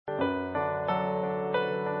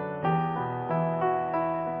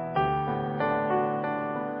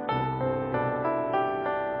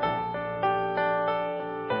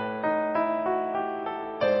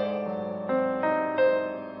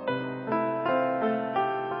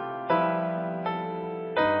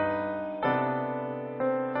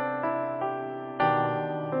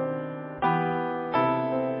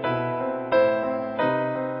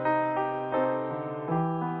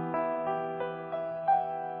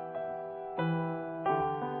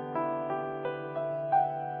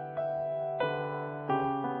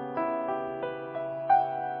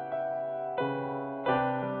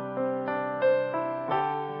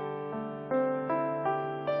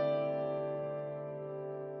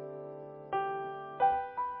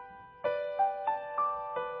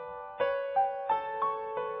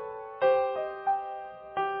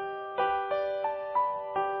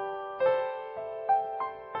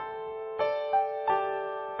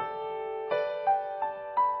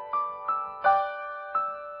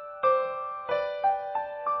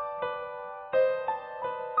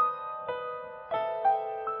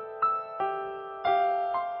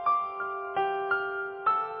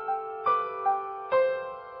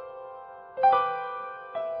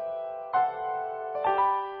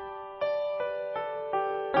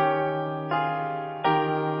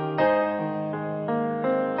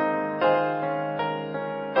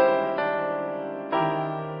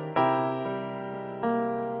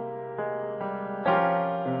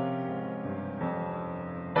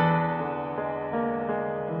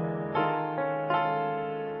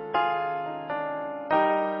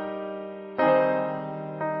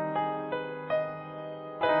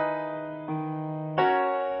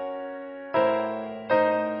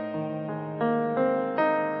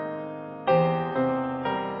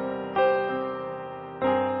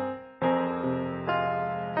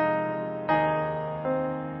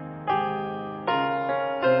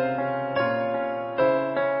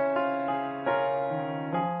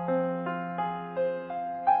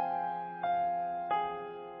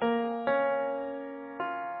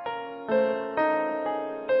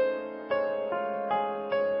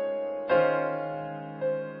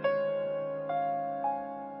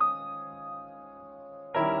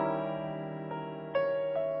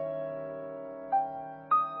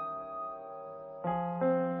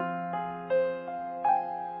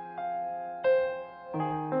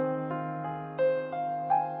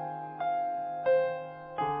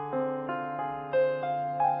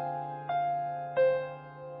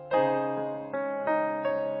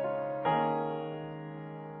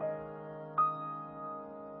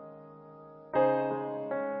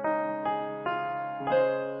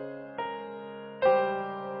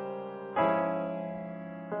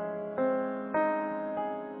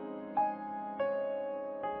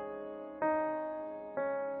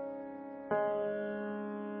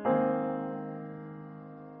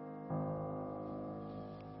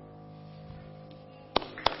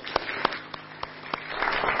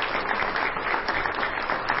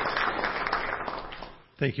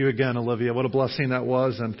Thank you again, Olivia. What a blessing that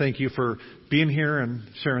was. And thank you for being here and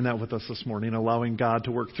sharing that with us this morning, allowing God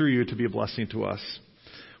to work through you to be a blessing to us.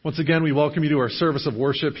 Once again, we welcome you to our service of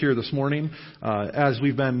worship here this morning. As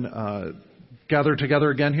we've been gathered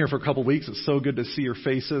together again here for a couple weeks, it's so good to see your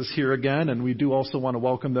faces here again. And we do also want to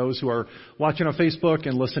welcome those who are watching on Facebook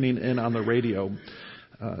and listening in on the radio.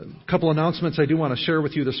 A couple announcements I do want to share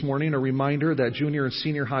with you this morning. A reminder that junior and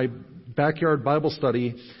senior high backyard Bible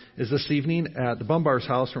study is this evening at the Bumbar's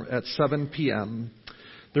house at 7 p.m.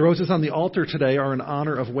 The roses on the altar today are in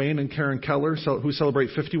honor of Wayne and Karen Keller, who celebrate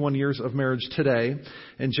 51 years of marriage today,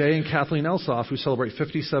 and Jay and Kathleen Elsoff, who celebrate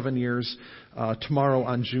 57 years tomorrow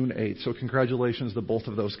on June 8th. So congratulations to both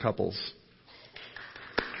of those couples.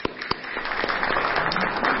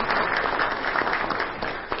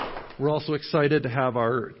 We're also excited to have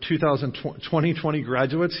our 2020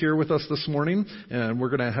 graduates here with us this morning, and we're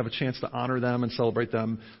going to have a chance to honor them and celebrate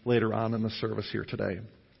them later on in the service here today.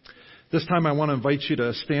 This time I want to invite you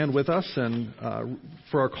to stand with us and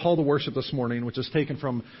for our call to worship this morning, which is taken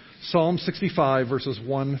from Psalm 65, verses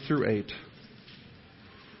 1 through 8.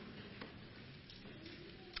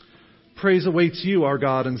 Praise awaits you, our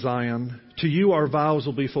God in Zion. To you our vows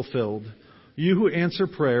will be fulfilled. You who answer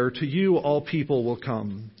prayer, to you all people will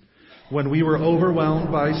come. When we were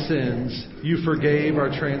overwhelmed by sins, you forgave our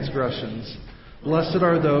transgressions. Blessed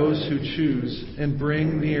are those who choose and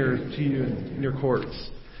bring near to you in your courts.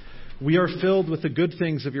 We are filled with the good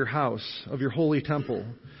things of your house, of your holy temple.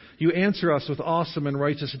 You answer us with awesome and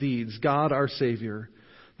righteous deeds, God our Savior,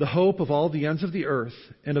 the hope of all the ends of the earth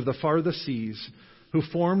and of the farthest seas, who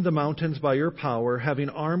formed the mountains by your power, having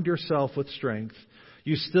armed yourself with strength.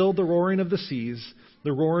 You stilled the roaring of the seas,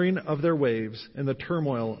 the roaring of their waves, and the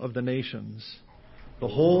turmoil of the nations. The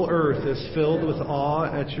whole earth is filled with awe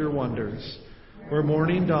at your wonders. Where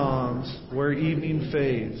morning dawns, where evening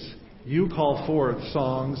fades, you call forth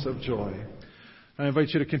songs of joy. I invite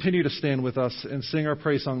you to continue to stand with us and sing our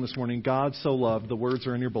praise song this morning, God So Loved. The words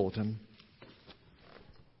are in your bulletin.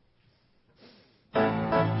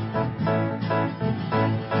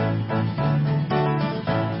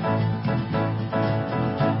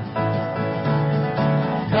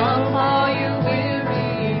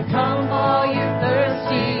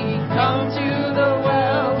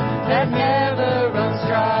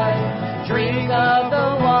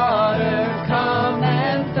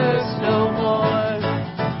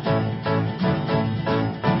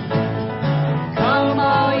 Come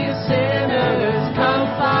all you sinners, come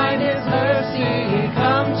find His mercy.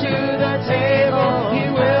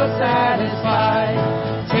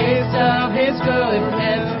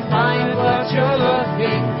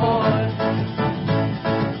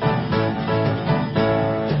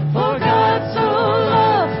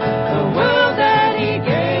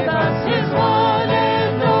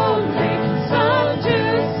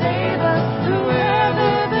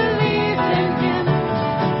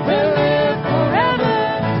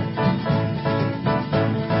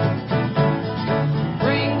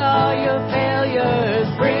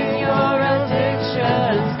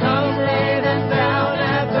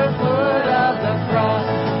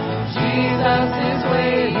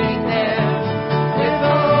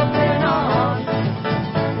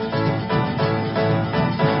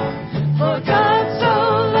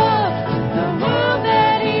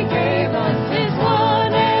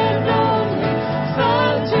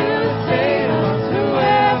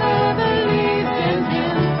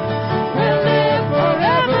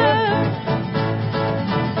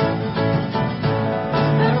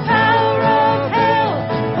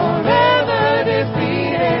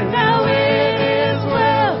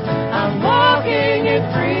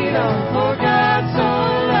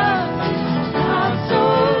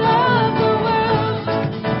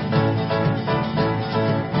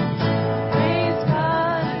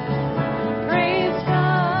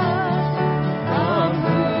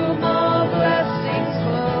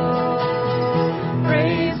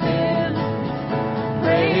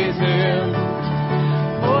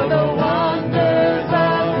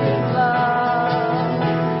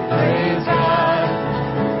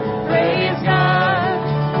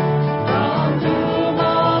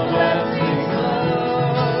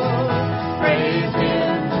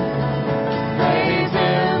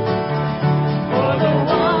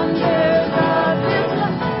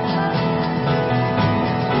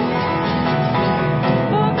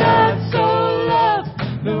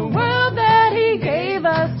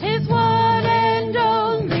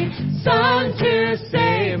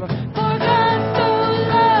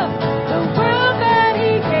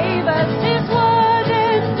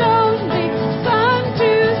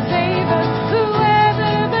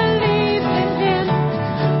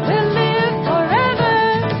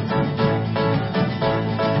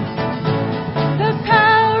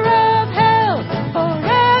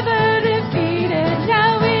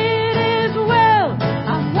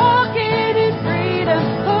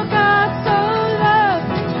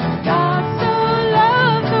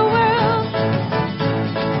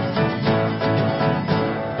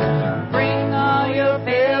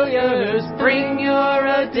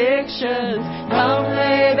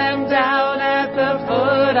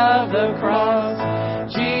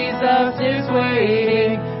 is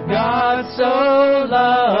waiting. God so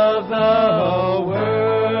loved the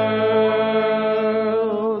world.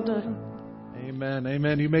 Amen.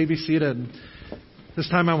 Amen. You may be seated. This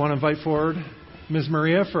time I want to invite forward Ms.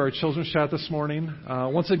 Maria for our children's chat this morning.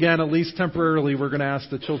 Once again, at least temporarily, we're going to ask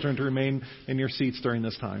the children to remain in your seats during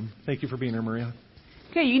this time. Thank you for being here, Maria.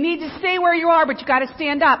 Okay, you need to stay where you are, but you got to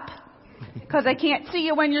stand up because I can't see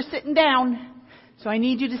you when you're sitting down. So I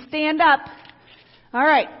need you to stand up. All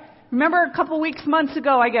right. Remember a couple months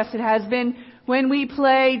ago, I guess it has been, when we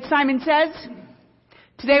played Simon Says?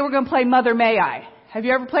 Today we're going to play Mother May I. Have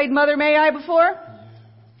you ever played Mother May I before?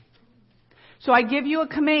 So I give you a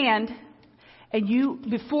command, and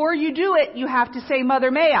before you do it, you have to say Mother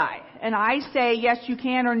May I. And I say yes you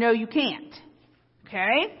can or no you can't.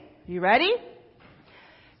 Okay? You ready?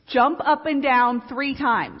 Jump up and down 3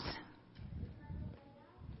 times.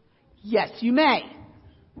 Yes, you may.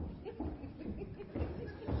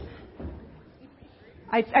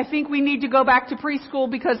 I think we need to go back to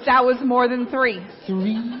preschool because that was more than 3.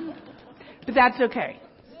 3? But that's okay.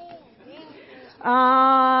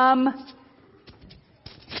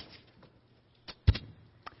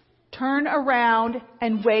 Turn around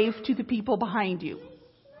and wave to the people behind you.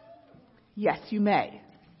 Yes, you may.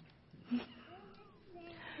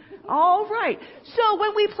 All right. So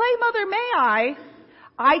when we play Mother May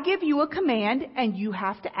I give you a command and you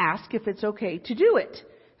have to ask if it's okay to do it.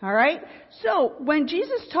 All right? So when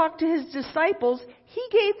Jesus talked to his disciples, he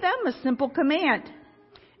gave them a simple command.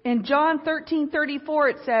 In John 13:34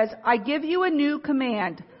 it says, I give you a new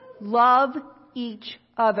command. Love each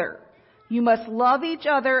other. You must love each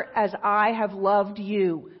other as I have loved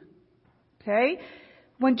you. Okay?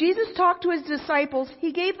 When Jesus talked to his disciples,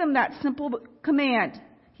 he gave them that simple command.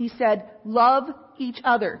 He said, love each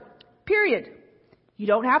other. Period. You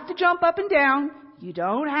don't have to jump up and down. You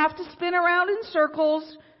don't have to spin around in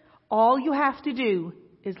circles. All you have to do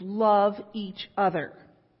is love each other.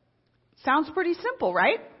 Sounds pretty simple,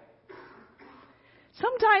 right?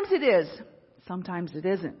 Sometimes it is. Sometimes it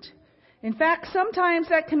isn't. In fact, sometimes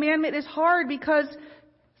that commandment is hard because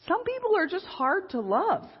some people are just hard to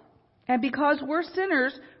love. And because we're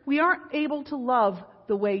sinners, we aren't able to love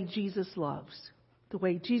the way Jesus loves. The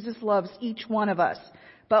way Jesus loves each one of us.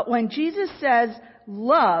 But when Jesus says,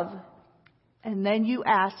 love, and then you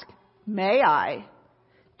ask, may I?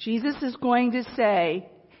 Jesus is going to say,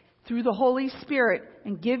 through the Holy Spirit,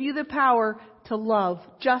 and give you the power to love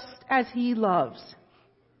just as he loves.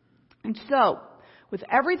 And so, with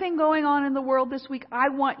everything going on in the world this week, I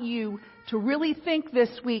want you to really think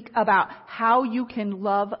this week about how you can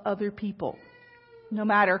love other people, no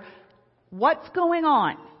matter what's going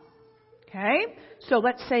on. Okay? So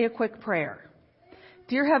let's say a quick prayer.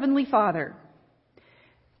 Dear Heavenly Father,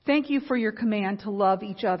 thank you for your command to love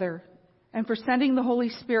each other and for sending the Holy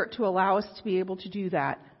Spirit to allow us to be able to do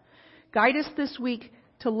that. Guide us this week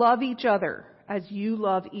to love each other as you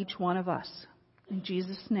love each one of us. In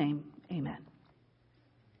Jesus' name, amen.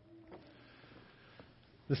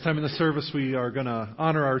 This time in the service, we are going to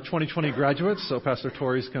honor our 2020 graduates, so Pastor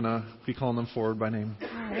Tori's going to be calling them forward by name. All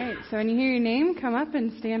right, so when you hear your name, come up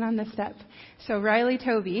and stand on the step. So Riley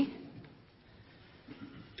Toby,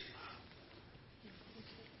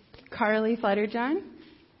 Carly Flutterjohn,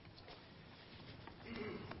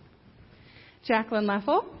 Jacqueline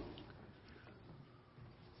Leffel,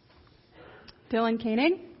 Dylan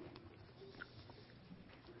Koenig,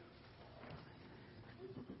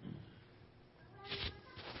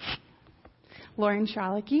 Lauren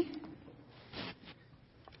Schralicki,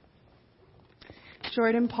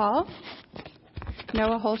 Jordan Paul,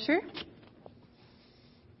 Noah Holscher,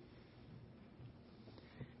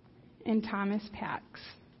 and Thomas Pax.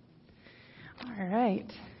 All right.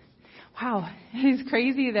 Wow, it is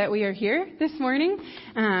crazy that we are here this morning.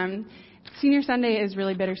 Senior Sunday is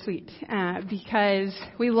really bittersweet because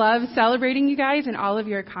we love celebrating you guys and all of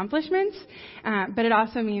your accomplishments, but it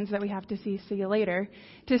also means that we have to see you later.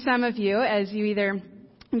 To some of you, as you either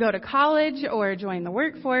go to college or join the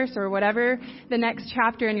workforce or whatever the next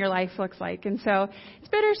chapter in your life looks like. And so it's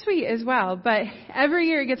bittersweet as well. But every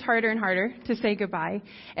year it gets harder and harder to say goodbye.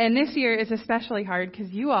 And this year is especially hard because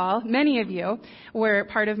you all, many of you, were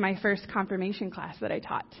part of my first confirmation class that I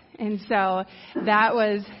taught. And so that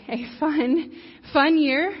was a fun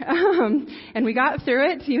year. And we got through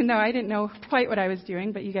it, even though I didn't know quite what I was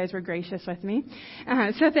doing, but you guys were gracious with me.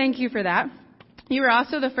 So thank you for that. You were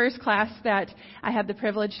also the first class that I had the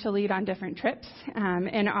privilege to lead on different trips,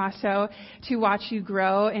 and also to watch you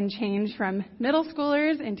grow and change from middle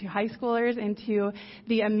schoolers into high schoolers into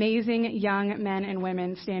the amazing young men and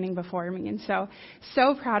women standing before me. And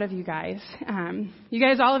so proud of you guys. You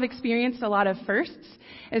guys all have experienced a lot of firsts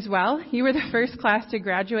as well. You were the first class to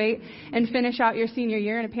graduate and finish out your senior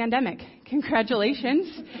year in a pandemic.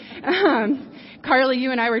 Congratulations. Carly,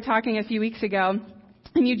 you and I were talking a few weeks ago,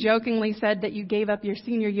 and you jokingly said that you gave up your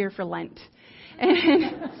senior year for Lent.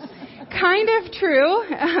 And kind of true,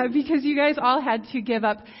 because you guys all had to give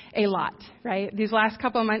up a lot, right? These last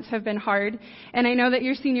couple of months have been hard, and I know that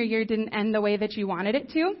your senior year didn't end the way that you wanted it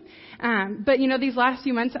to. But these last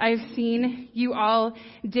few months, I've seen you all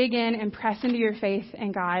dig in and press into your faith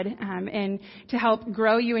in God, and to help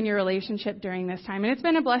grow you in your relationship during this time. And it's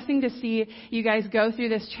been a blessing to see you guys go through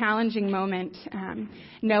this challenging moment,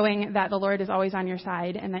 knowing that the Lord is always on your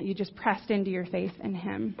side and that you just pressed into your faith in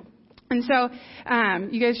Him. And so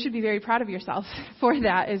you guys should be very proud of yourselves for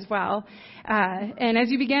that as well. And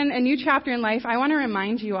as you begin a new chapter in life, I want to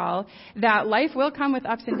remind you all that life will come with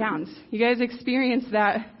ups and downs. You guys experienced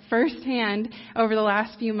that firsthand over the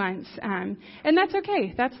last few months. And that's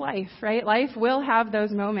okay. That's life, right? Life will have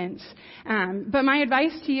those moments. But my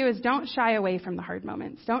advice to you is don't shy away from the hard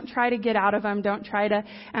moments. Don't try to get out of them. Don't try to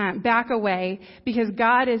back away, because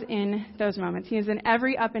God is in those moments. He is in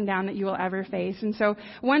every up and down that you will ever face. And so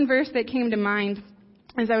one verse that came to mind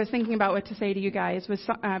as I was thinking about what to say to you guys was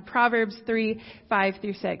Proverbs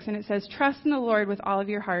 3:5-6. And it says, "Trust in the Lord with all of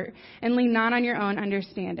your heart and lean not on your own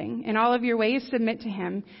understanding. In all of your ways submit to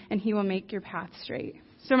Him, and He will make your path straight."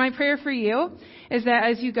 So my prayer for you is that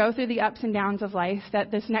as you go through the ups and downs of life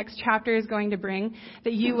that this next chapter is going to bring,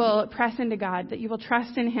 that you will press into God, that you will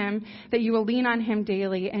trust in Him, that you will lean on Him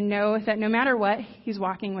daily, and know that no matter what, He's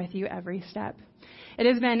walking with you every step. It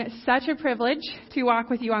has been such a privilege to walk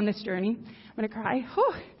with you on this journey. I'm going to cry.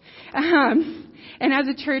 And as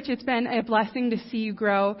a church, it's been a blessing to see you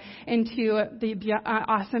grow into the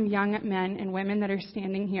awesome young men and women that are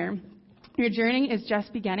standing here. Your journey is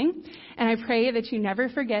just beginning, and I pray that you never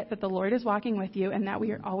forget that the Lord is walking with you and that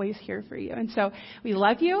we are always here for you. And so we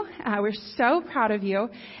love you. We're so proud of you,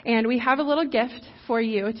 and we have a little gift for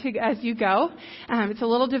you as you go. It's a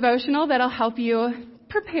little devotional that'll help you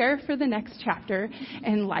prepare for the next chapter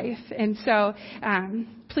in life. And so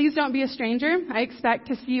please don't be a stranger. I expect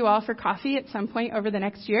to see you all for coffee at some point over the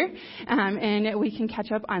next year, and we can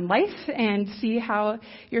catch up on life and see how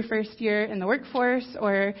your first year in the workforce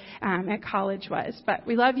or at college was. But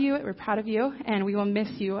we love you, we're proud of you, and we will miss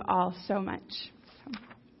you all so much.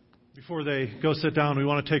 Before they go sit down, we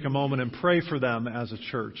want to take a moment and pray for them as a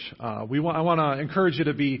church. I want to encourage you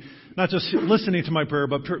to be not just listening to my prayer,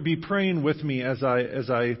 but be praying with me as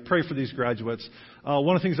I pray for these graduates.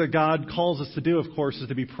 One of the things that God calls us to do, of course, is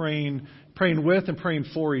to be praying with and praying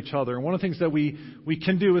for each other. And one of the things that we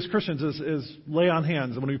can do as Christians is lay on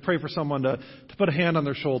hands. And when we pray for someone, to put a hand on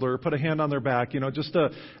their shoulder, put a hand on their back, just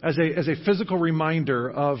as a physical reminder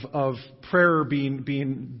of prayer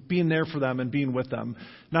being there for them and being with them.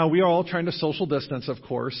 Now, we are all trying to social distance, of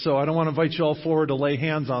course, so I don't want to invite you all forward to lay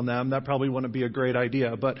hands on them. That probably wouldn't be a great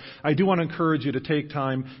idea. But I do want to encourage you to take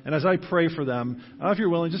time, and as I pray for them, if you're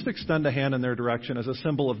willing, just extend a hand in their direction as a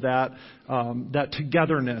symbol of that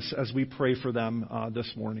togetherness as we pray for them this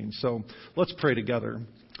morning. So let's pray together.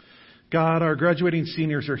 God, our graduating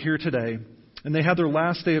seniors are here today, and they had their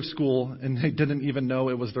last day of school, and they didn't even know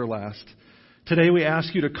it was their last. Today we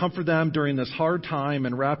ask you to comfort them during this hard time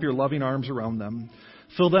and wrap your loving arms around them.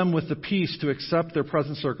 Fill them with the peace to accept their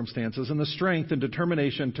present circumstances and the strength and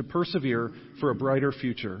determination to persevere for a brighter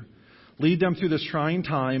future. Lead them through this trying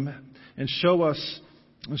time and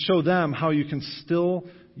show them how you can still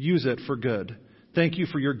use it for good. Thank you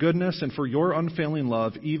for your goodness and for your unfailing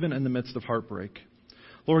love, even in the midst of heartbreak.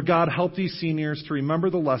 Lord God, help these seniors to remember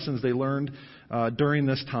the lessons they learned during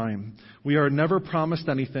this time. We are never promised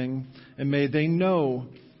anything, and may they know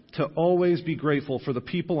to always be grateful for the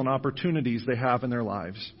people and opportunities they have in their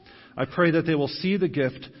lives. I pray that they will see the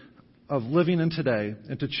gift of living in today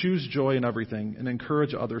and to choose joy in everything and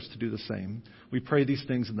encourage others to do the same. We pray these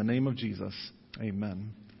things in the name of Jesus.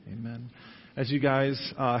 Amen. Amen. As you guys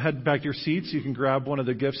head back to your seats, you can grab one of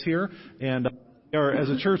the gifts here, and we are, as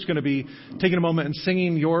a church, going to be taking a moment and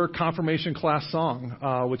singing your confirmation class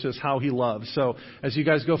song, which is How He Loves. So as you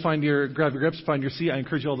guys go grab your gifts, find your seat, I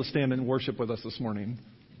encourage you all to stand and worship with us this morning.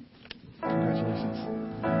 Congratulations.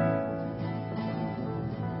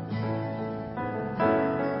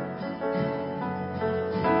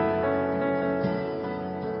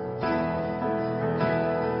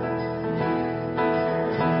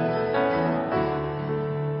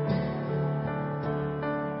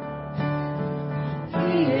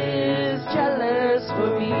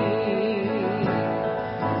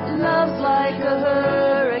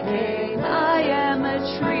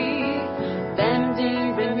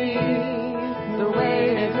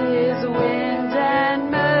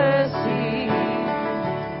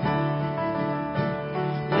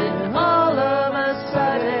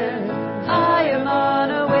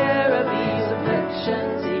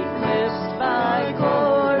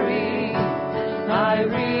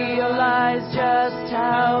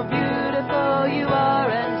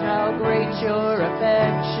 great your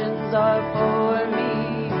affections are for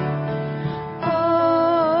me.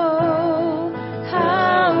 Oh,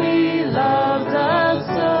 how he loves us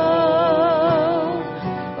so.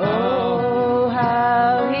 Oh,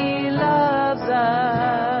 how he loves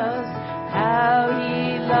us. How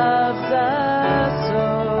he loves us so.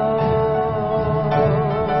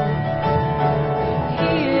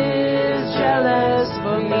 He is jealous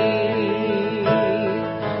for me.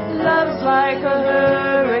 Love's like a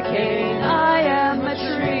hurricane. I am a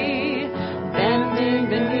tree bending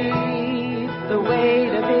beneath the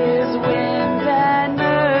weight of his wind and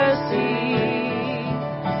mercy.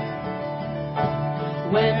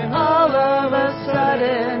 When all of a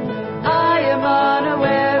sudden I am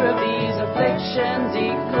unaware of these afflictions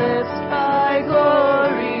eclipsed by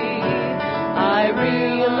glory, I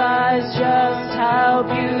realize just how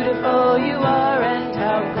beautiful you are and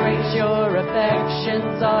how great your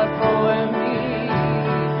affections are for me.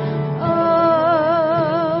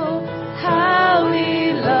 Oh, how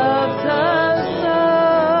he loves us so.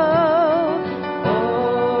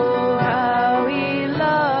 Oh, how he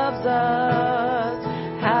loves us.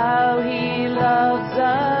 How he loves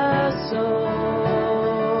us so.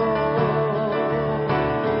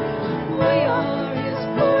 We are his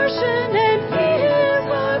portion and he is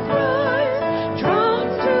our prize, drawn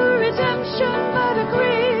to redemption by the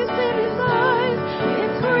grace in his eyes.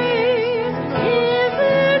 His grace is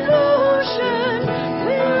an ocean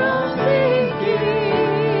we're all sinking.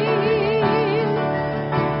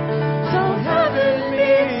 So heaven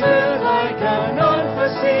meets earth like an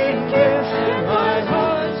unforeseen gift, and my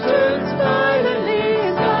heart turns violently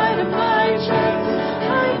inside of my chest.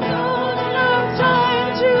 I don't have time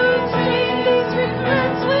to explain these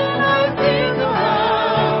regrets when I think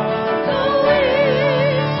about the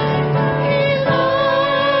way he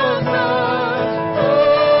loves us.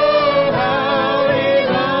 Oh, how he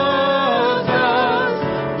loves us.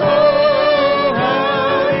 Oh,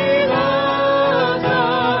 how he loves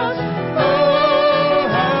us. Oh,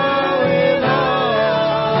 how he loves.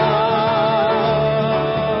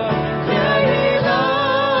 Yeah, he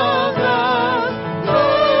loves us.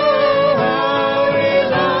 Oh, how he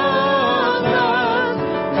loves us.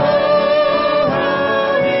 Oh,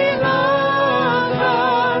 how he loves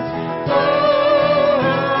us. Oh,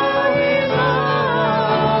 how he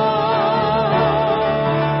loves.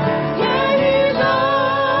 Yeah, he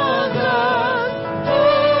loves us.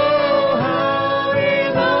 Oh, how he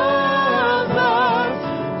loves us.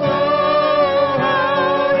 Oh,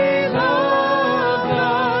 how he loves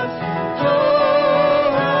us.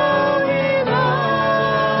 Oh, how he loves.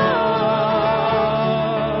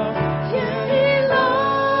 Yeah, he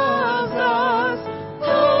loves us.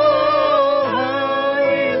 Oh, how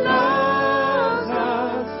he loves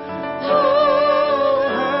us. Oh,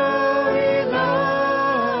 how he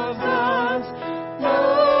loves us.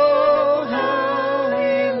 Oh, how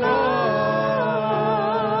he loves.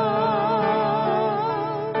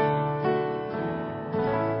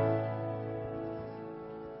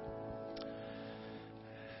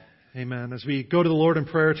 Amen. As we go to the Lord in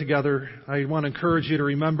prayer together, I want to encourage you to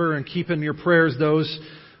remember and keep in your prayers those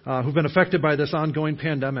who've been affected by this ongoing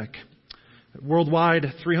pandemic.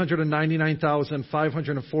 Worldwide,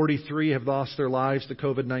 399,543 have lost their lives to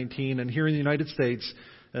COVID-19, and here in the United States,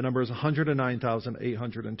 the number is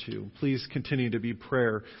 109,802. Please continue to be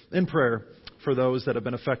in prayer for those that have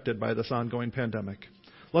been affected by this ongoing pandemic.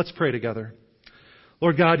 Let's pray together.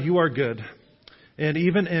 Lord God, you are good. And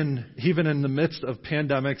even in the midst of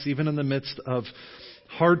pandemics, even in the midst of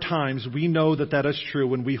hard times, we know that that is true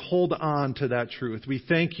when we hold on to that truth. We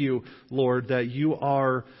thank you, Lord, that you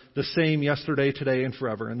are the same yesterday, today, and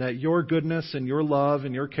forever, and that your goodness and your love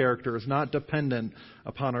and your character is not dependent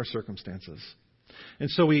upon our circumstances.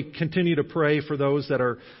 And so we continue to pray for those that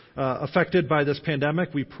are affected by this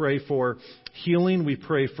pandemic. We pray for healing. We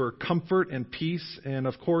pray for comfort and peace. And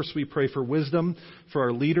of course, we pray for wisdom for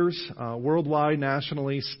our leaders worldwide,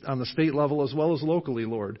 nationally, on the state level, as well as locally,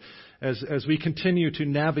 Lord, as we continue to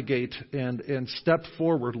navigate and step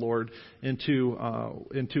forward, Lord, into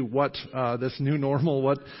what this new normal,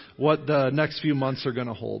 what the next few months are going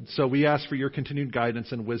to hold. So we ask for your continued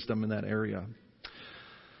guidance and wisdom in that area.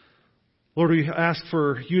 Lord, we ask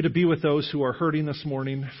for you to be with those who are hurting this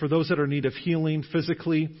morning, for those that are in need of healing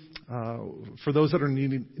physically, for those that are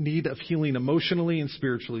in need of healing emotionally and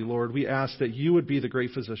spiritually, Lord. We ask that you would be the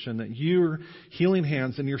great physician, that your healing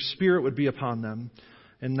hands and your spirit would be upon them,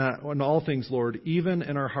 and that in all things, Lord, even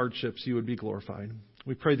in our hardships, you would be glorified.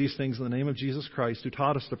 We pray these things in the name of Jesus Christ, who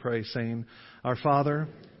taught us to pray, saying, Our Father,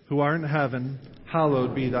 who art in heaven,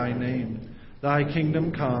 hallowed be thy name. Thy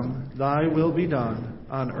kingdom come, thy will be done,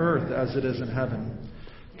 on earth as it is in heaven.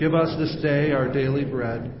 Give us this day our daily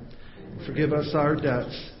bread. Forgive us our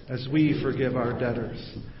debts as we forgive our debtors.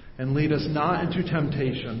 And lead us not into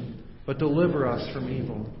temptation, but deliver us from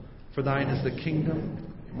evil. For thine is the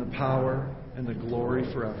kingdom, and the power, and the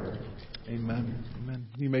glory forever. Amen. Amen.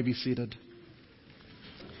 You may be seated.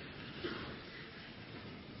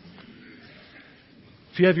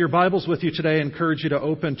 If you have your Bibles with you today, I encourage you to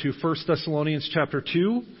open to 1 Thessalonians chapter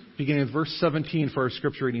 2, beginning with verse 17 for our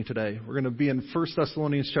scripture reading today. We're going to be in 1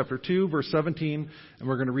 Thessalonians chapter 2, verse 17, and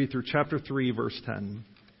we're going to read through chapter 3, verse 10.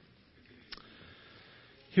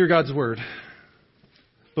 Hear God's word.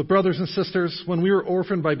 But brothers and sisters, when we were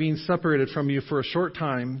orphaned by being separated from you for a short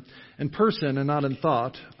time, in person and not in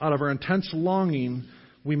thought, out of our intense longing,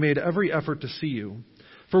 we made every effort to see you.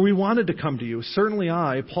 For we wanted to come to you. Certainly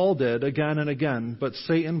I, Paul, did again and again, but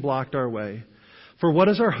Satan blocked our way. For what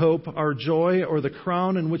is our hope, our joy, or the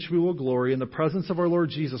crown in which we will glory in the presence of our Lord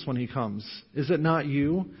Jesus when he comes? Is it not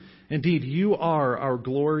you? Indeed, you are our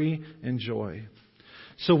glory and joy.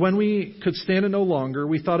 So when we could stand it no longer,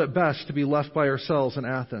 we thought it best to be left by ourselves in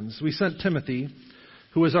Athens. We sent Timothy,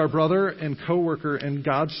 who is our brother and co-worker in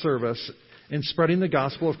God's service in spreading the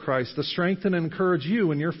gospel of Christ, to strengthen and encourage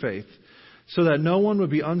you in your faith, so that no one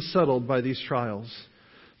would be unsettled by these trials.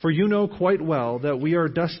 For you know quite well that we are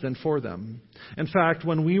destined for them. In fact,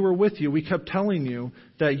 when we were with you, we kept telling you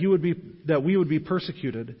that we would be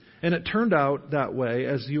persecuted, and it turned out that way,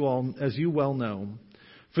 as you well know.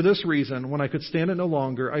 For this reason, when I could stand it no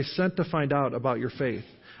longer, I sent to find out about your faith.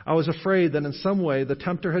 I was afraid that in some way the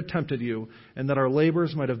tempter had tempted you, and that our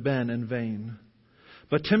labors might have been in vain.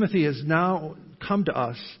 But Timothy has now come to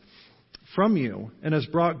us from you and has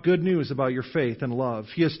brought good news about your faith and love.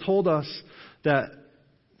 He has told us that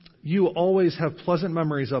you always have pleasant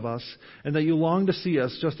memories of us and that you long to see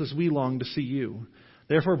us just as we long to see you.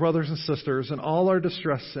 Therefore, brothers and sisters, in all our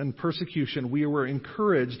distress and persecution, we were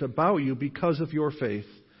encouraged about you because of your faith.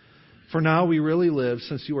 For now we really live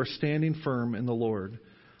since you are standing firm in the Lord.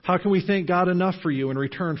 How can we thank God enough for you in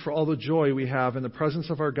return for all the joy we have in the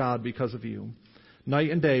presence of our God because of you?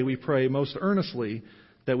 Night and day we pray most earnestly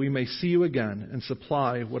that we may see you again and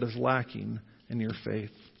supply what is lacking in your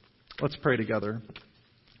faith. Let's pray together.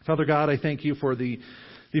 Father God, I thank you for the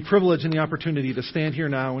privilege and the opportunity to stand here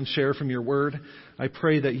now and share from your word. I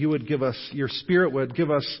pray that you would give us, your Spirit would give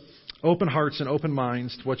us open hearts and open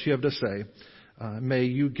minds to what you have to say. May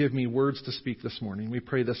you give me words to speak this morning. We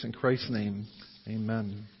pray this in Christ's name.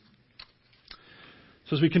 Amen.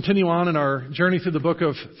 So as we continue on in our journey through the book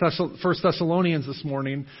of 1 Thessalonians this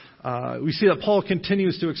morning, we see that Paul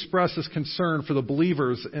continues to express his concern for the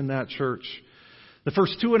believers in that church. The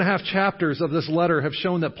first 2.5 chapters of this letter have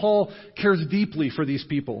shown that Paul cares deeply for these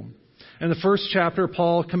people. In the first chapter,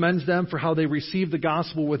 Paul commends them for how they received the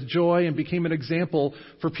gospel with joy and became an example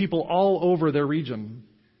for people all over their region.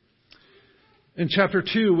 In chapter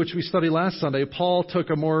 2, which we studied last Sunday, Paul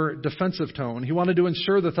took a more defensive tone. He wanted to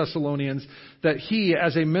ensure the Thessalonians that he,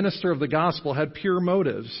 as a minister of the gospel, had pure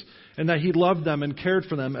motives and that he loved them and cared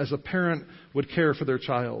for them as a parent would care for their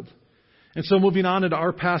child. And so moving on into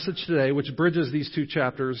our passage today, which bridges these two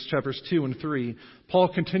chapters, chapters 2 and 3, Paul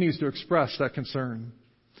continues to express that concern.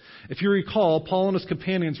 If you recall, Paul and his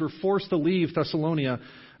companions were forced to leave Thessalonica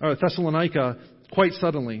quite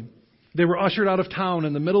suddenly. They were ushered out of town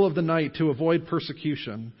in the middle of the night to avoid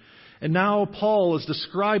persecution. And now Paul is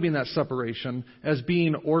describing that separation as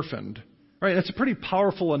being orphaned. Right? That's a pretty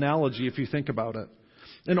powerful analogy if you think about it.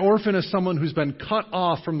 An orphan is someone who's been cut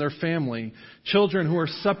off from their family, children who are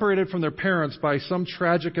separated from their parents by some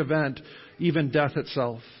tragic event, even death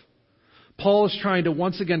itself. Paul is trying to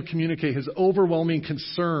once again communicate his overwhelming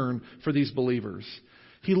concern for these believers.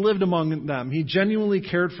 He lived among them. He genuinely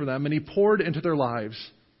cared for them, and he poured into their lives.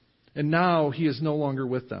 And now he is no longer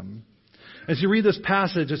with them. As you read this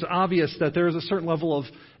passage, it's obvious that there is a certain level of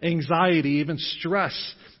anxiety, even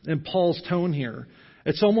stress in Paul's tone here.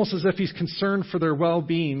 It's almost as if he's concerned for their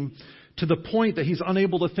well-being to the point that he's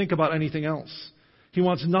unable to think about anything else. He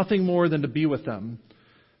wants nothing more than to be with them.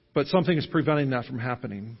 But something is preventing that from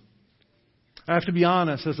happening. I have to be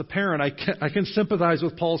honest, as a parent, I can sympathize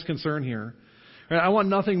with Paul's concern here. I want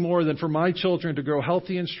nothing more than for my children to grow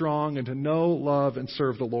healthy and strong and to know, love, and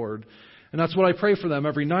serve the Lord. And that's what I pray for them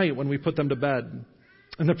every night when we put them to bed.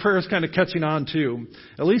 And the prayer is kind of catching on too,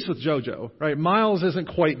 at least with JoJo, right? Miles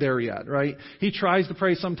isn't quite there yet, right? He tries to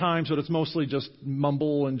pray sometimes, but it's mostly just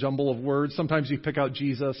mumble and jumble of words. Sometimes you pick out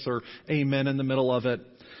Jesus or amen in the middle of it.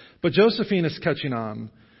 But Josephine is catching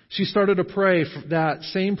on. She started to pray for that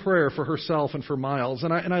same prayer for herself and for Miles.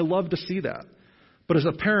 And I love to see that. But as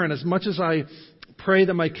a parent, as much as I pray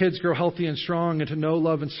that my kids grow healthy and strong and to know,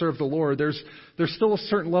 love, and serve the Lord, there's still a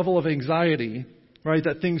certain level of anxiety right,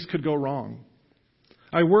 that things could go wrong.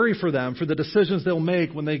 I worry for them, for the decisions they'll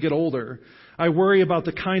make when they get older. I worry about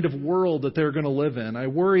the kind of world that they're going to live in. I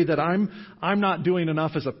worry that I'm not doing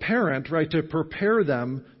enough as a parent, right, to prepare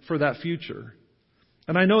them for that future.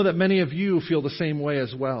 And I know that many of you feel the same way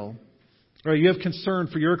as well. Right, you have concern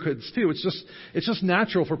for your kids too. It's just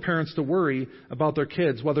natural for parents to worry about their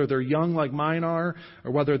kids, whether they're young like mine are,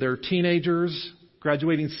 or whether they're teenagers,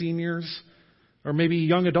 graduating seniors, or maybe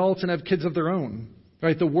young adults and have kids of their own.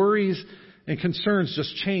 Right, the worries and concerns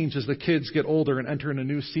just change as the kids get older and enter into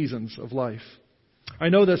new seasons of life. I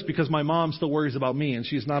know this because my mom still worries about me, and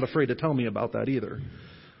she's not afraid to tell me about that either.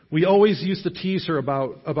 We always used to tease her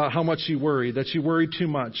about how much she worried, that she worried too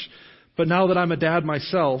much. But now that I'm a dad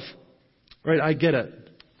myself, right, I get it.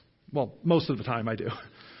 Well, most of the time I do.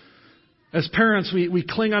 As parents, we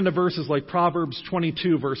cling on to verses like Proverbs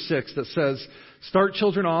 22, verse 6, that says, "Start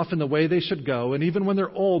children off in the way they should go, and even when they're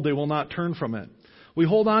old, they will not turn from it." We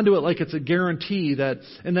hold on to it like it's a guarantee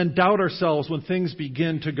and then doubt ourselves when things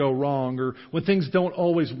begin to go wrong or when things don't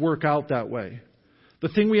always work out that way. The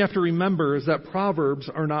thing we have to remember is that Proverbs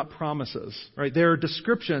are not promises, right? They are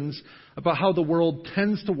descriptions about how the world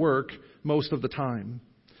tends to work most of the time.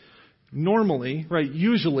 Normally, right,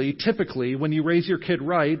 usually, typically, when you raise your kid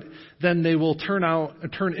right, then they will turn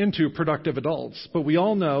into productive adults. But we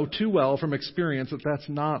all know too well from experience that that's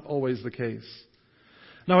not always the case.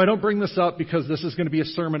 Now, I don't bring this up because this is going to be a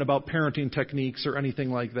sermon about parenting techniques or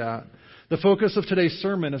anything like that. The focus of today's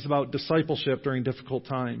sermon is about discipleship during difficult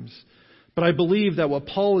times. But I believe that what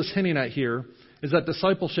Paul is hinting at here is that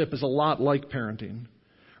discipleship is a lot like parenting.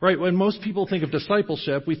 Right? When most people think of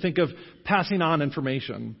discipleship, we think of passing on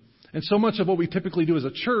information. And so much of what we typically do as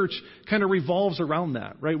a church kind of revolves around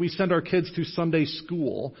that, right? We send our kids to Sunday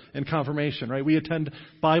school and confirmation, right? We attend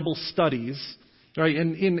Bible studies, right?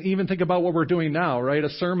 And even think about what we're doing now, right? A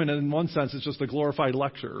sermon in one sense is just a glorified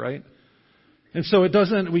lecture, right? And so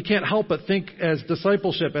we can't help but think as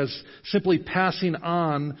discipleship as simply passing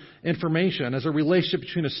on information, as a relationship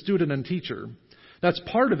between a student and teacher. That's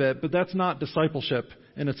part of it, but that's not discipleship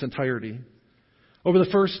in its entirety. Over the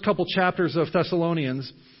first couple chapters of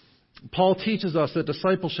Thessalonians, Paul teaches us that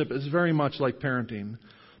discipleship is very much like parenting.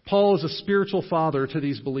 Paul is a spiritual father to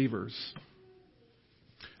these believers.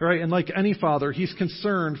 Right? And like any father, he's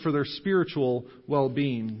concerned for their spiritual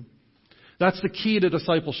well-being. That's the key to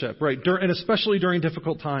discipleship, right? And especially during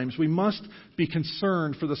difficult times, we must be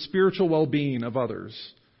concerned for the spiritual well-being of others.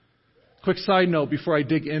 Quick side note before I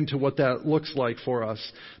dig into what that looks like for us.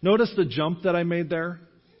 Notice the jump that I made there?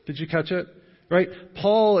 Did you catch it? Right?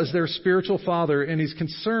 Paul is their spiritual father, and he's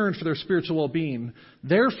concerned for their spiritual well-being.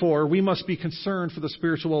 Therefore, we must be concerned for the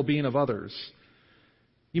spiritual well-being of others.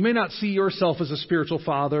 You may not see yourself as a spiritual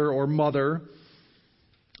father or mother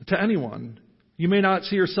to anyone. You may not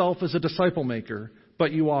see yourself as a disciple maker,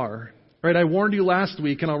 but you are. Right? I warned you last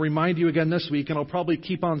week, and I'll remind you again this week, and I'll probably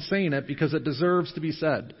keep on saying it because it deserves to be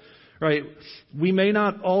said. Right? We may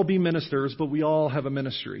not all be ministers, but we all have a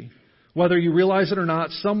ministry. Whether you realize it or not,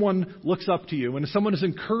 someone looks up to you, and someone is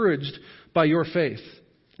encouraged by your faith.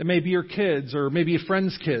 It may be your kids, or maybe a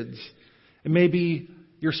friend's kids. It may be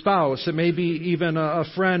your spouse. It may be even a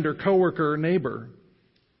friend or coworker or neighbor.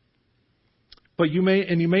 But you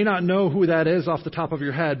may not know who that is off the top of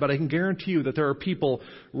your head, but I can guarantee you that there are people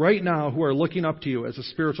right now who are looking up to you as a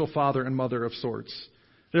spiritual father and mother of sorts.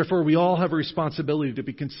 Therefore, we all have a responsibility to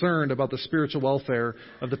be concerned about the spiritual welfare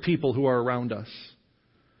of the people who are around us.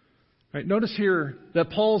 Right, notice here that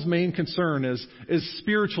Paul's main concern is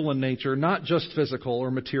spiritual in nature, not just physical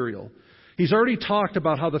or material. He's already talked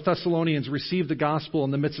about how the Thessalonians received the gospel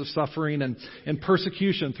in the midst of suffering and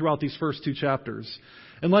persecution throughout these first two chapters.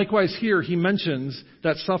 And likewise here, he mentions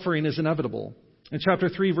that suffering is inevitable. In chapter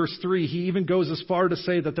 3, verse 3, he even goes as far to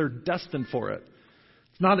say that they're destined for it.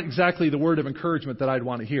 It's not exactly the word of encouragement that I'd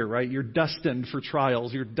want to hear, right? You're destined for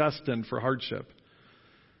trials. You're destined for hardship.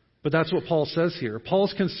 But that's what Paul says here.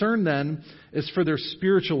 Paul's concern then is for their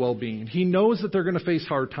spiritual well-being. He knows that they're going to face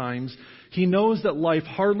hard times. He knows that life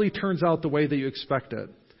hardly turns out the way that you expect it.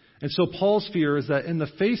 And so Paul's fear is that in the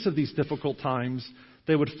face of these difficult times,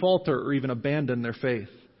 they would falter or even abandon their faith.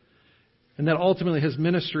 And that ultimately his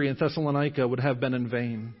ministry in Thessalonica would have been in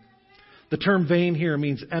vain. The term vain here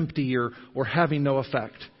means empty or having no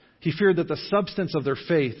effect. He feared that the substance of their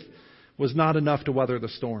faith was not enough to weather the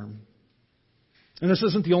storm. And this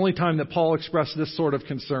isn't the only time that Paul expressed this sort of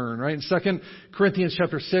concern, right? In 2 Corinthians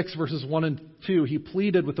chapter 6, verses 1 and 2, he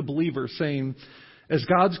pleaded with the believers, saying, "As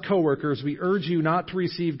God's co-workers, we urge you not to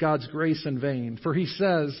receive God's grace in vain. For he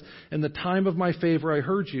says, 'In the time of my favor I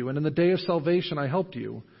heard you, and in the day of salvation I helped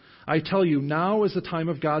you.' I tell you, now is the time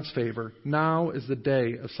of God's favor. Now is the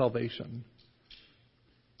day of salvation."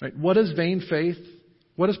 Right? What is vain faith?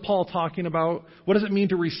 What is Paul talking about? What does it mean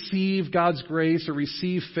to receive God's grace or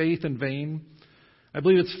receive faith in vain? I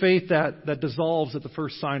believe it's faith that dissolves at the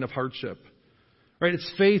first sign of hardship. Right?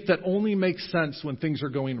 It's faith that only makes sense when things are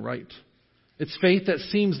going right. It's faith that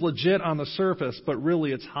seems legit on the surface, but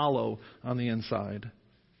really it's hollow on the inside.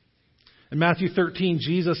 In Matthew 13,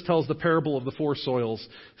 Jesus tells the parable of the four soils.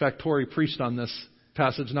 In fact, Tori preached on this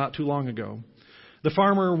passage not too long ago. The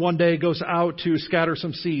farmer one day goes out to scatter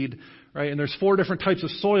some seed, right? And there's four different types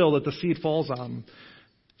of soil that the seed falls on.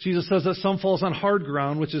 Jesus says that some falls on hard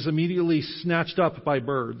ground, which is immediately snatched up by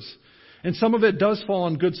birds. And some of it does fall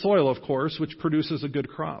on good soil, of course, which produces a good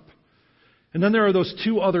crop. And then there are those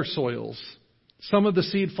two other soils. Some of the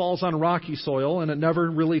seed falls on rocky soil, and it never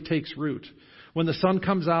really takes root. When the sun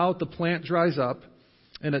comes out, the plant dries up,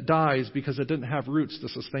 and it dies because it didn't have roots to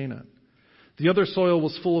sustain it. The other soil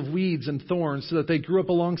was full of weeds and thorns so that they grew up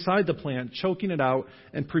alongside the plant, choking it out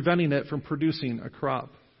and preventing it from producing a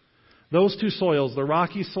crop. Those two soils, the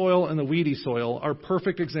rocky soil and the weedy soil, are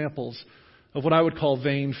perfect examples of what I would call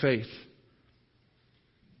vain faith.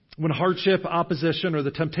 When hardship, opposition, or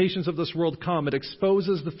the temptations of this world come, it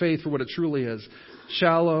exposes the faith for what it truly is: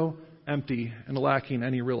 shallow, empty, and lacking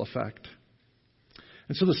any real effect.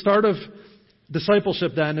 And so the start of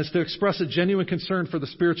discipleship then is to express a genuine concern for the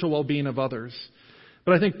spiritual well-being of others.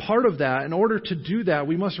 But I think part of that, in order to do that,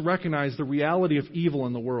 we must recognize the reality of evil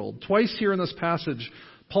in the world. Twice here in this passage,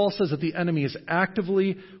 Paul says that the enemy is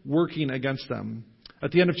actively working against them.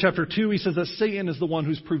 At the end of chapter 2, he says that Satan is the one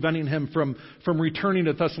who's preventing him from returning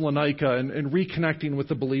to Thessalonica and reconnecting with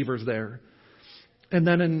the believers there. And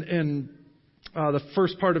then in the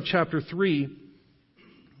first part of chapter 3,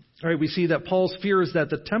 all right, we see that Paul's fear is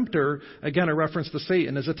that the tempter, again a reference to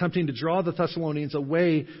Satan, is attempting to draw the Thessalonians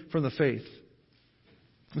away from the faith.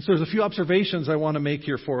 And so there's a few observations I want to make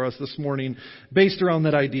here for us this morning based around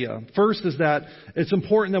that idea. First is that it's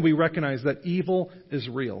important that we recognize that evil is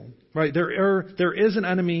real. Right? There is an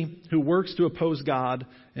enemy who works to oppose God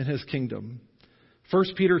and his kingdom. 1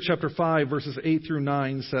 Peter chapter 5 verses 8 through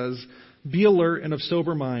 9 says, "Be alert and of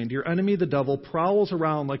sober mind. Your enemy the devil prowls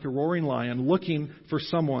around like a roaring lion looking for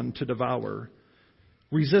someone to devour.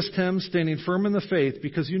 Resist him, standing firm in the faith,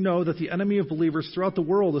 because you know that the enemy of believers throughout the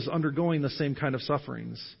world is undergoing the same kind of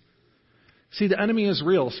sufferings." See, the enemy is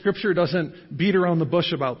real. Scripture doesn't beat around the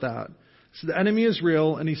bush about that. So the enemy is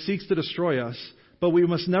real and he seeks to destroy us, but we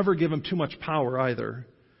must never give him too much power either.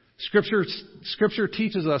 Scripture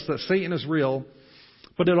teaches us that Satan is real,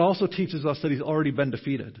 but it also teaches us that he's already been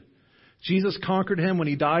defeated. Jesus conquered him when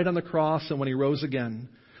he died on the cross and when he rose again.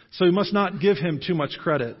 So we must not give him too much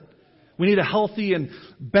credit. We need a healthy and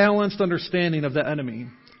balanced understanding of the enemy.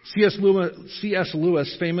 C.S.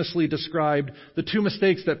 Lewis famously described the two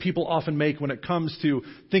mistakes that people often make when it comes to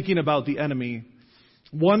thinking about the enemy.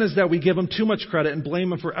 One is that we give him too much credit and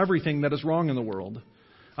blame him for everything that is wrong in the world.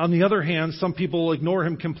 On the other hand, some people ignore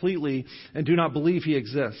him completely and do not believe he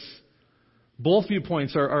exists. Both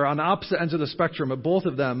viewpoints are on opposite ends of the spectrum, but both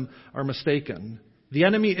of them are mistaken. The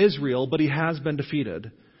enemy is real, but he has been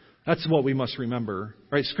defeated. That's what we must remember.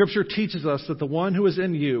 Right? Scripture teaches us that the one who is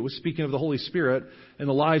in you, speaking of the Holy Spirit in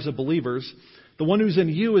the lives of believers, the one who's in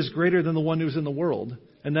you is greater than the one who's in the world.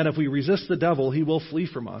 And that if we resist the devil, he will flee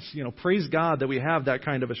from us. Praise God that we have that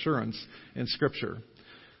kind of assurance in Scripture.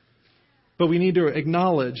 But we need to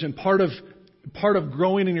acknowledge, and part of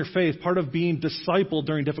growing in your faith, part of being discipled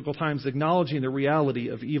during difficult times, acknowledging the reality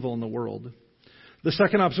of evil in the world. The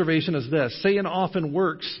second observation is this: Satan often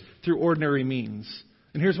works through ordinary means.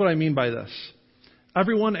 And here's what I mean by this.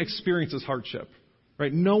 Everyone experiences hardship,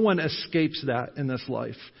 right? No one escapes that in this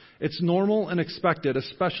life. It's normal and expected,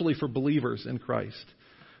 especially for believers in Christ.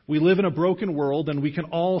 We live in a broken world, and we can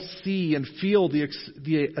all see and feel the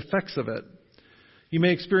effects of it. You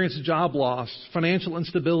may experience job loss, financial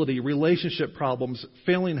instability, relationship problems,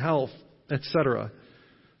 failing health, etc.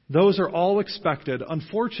 Those are all expected,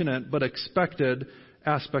 unfortunate but expected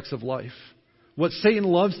aspects of life. What Satan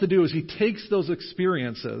loves to do is he takes those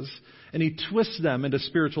experiences and he twists them into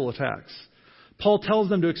spiritual attacks. Paul tells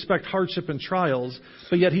them to expect hardship and trials,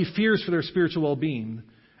 but yet he fears for their spiritual well-being.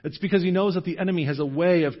 It's because he knows that the enemy has a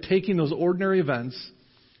way of taking those ordinary events,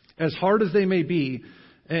 as hard as they may be,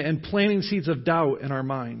 and planting seeds of doubt in our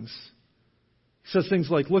minds. He says things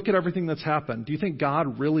like, look at everything that's happened. Do you think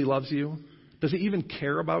God really loves you? Does he even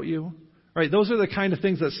care about you? Right? Those are the kind of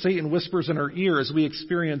things that Satan whispers in our ear as we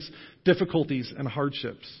experience difficulties and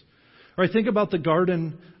hardships. Right? Think about the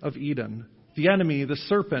Garden of Eden. The enemy, the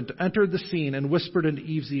serpent, entered the scene and whispered into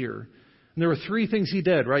Eve's ear. And there were three things he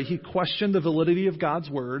did, right? He questioned the validity of God's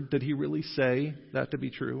word. Did he really say that to be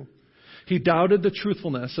true? He doubted the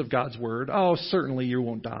truthfulness of God's word. Oh, certainly you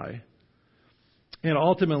won't die. And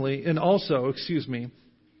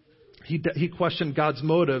he questioned God's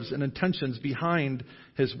motives and intentions behind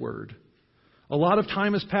his word. A lot of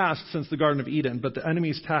time has passed since the Garden of Eden, but the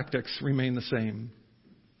enemy's tactics remain the same.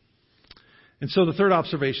 And so the third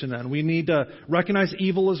observation then, we need to recognize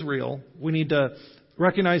evil is real. We need to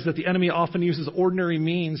recognize that the enemy often uses ordinary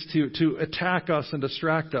means to attack us and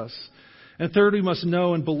distract us. And third, we must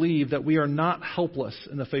know and believe that we are not helpless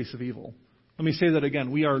in the face of evil. Let me say that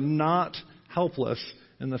again. We are not helpless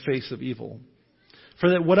in the face of evil.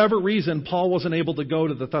 For whatever reason, Paul wasn't able to go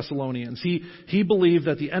to the Thessalonians. He believed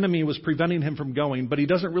that the enemy was preventing him from going, but he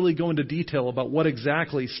doesn't really go into detail about what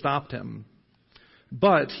exactly stopped him.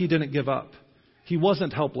 But he didn't give up. He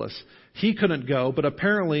wasn't helpless. He couldn't go, but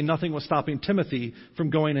apparently nothing was stopping Timothy from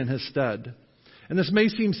going in his stead. And this may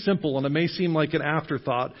seem simple and it may seem like an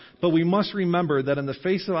afterthought, but we must remember that in the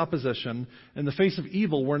face of opposition, in the face of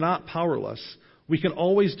evil, we're not powerless. We can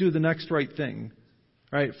always do the next right thing.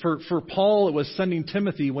 Right? For Paul, it was sending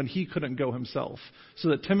Timothy when he couldn't go himself, so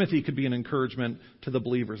that Timothy could be an encouragement to the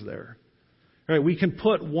believers there. Right? We can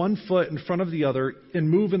put one foot in front of the other and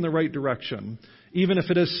move in the right direction, even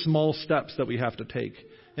if it is small steps that we have to take,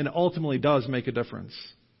 and it ultimately does make a difference.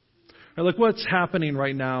 Right, look what's happening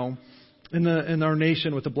right now in our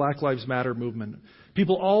nation with the Black Lives Matter movement.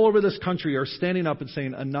 People all over this country are standing up and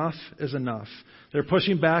saying enough is enough. They're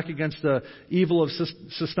pushing back against the evil of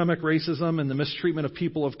systemic racism and the mistreatment of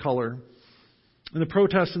people of color. And the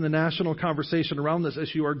protests and the national conversation around this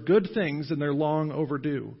issue are good things, and they're long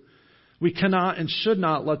overdue. We cannot and should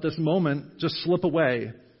not let this moment just slip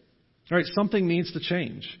away. All right, something needs to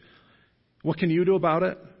change. What can you do about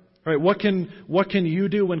it? All right, what can you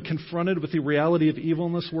do when confronted with the reality of evil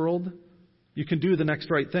in this world? You can do the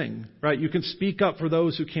next right thing, right? You can speak up for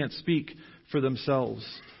those who can't speak for themselves.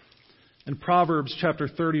 In Proverbs chapter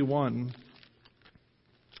 31,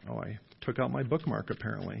 I took out my bookmark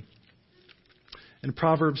apparently. In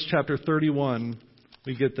Proverbs chapter 31,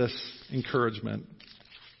 we get this encouragement.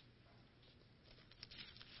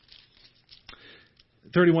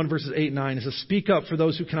 31 verses 8 and 9 is to speak up for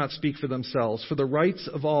those who cannot speak for themselves, for the rights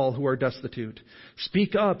of all who are destitute.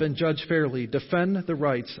 Speak up and judge fairly. Defend the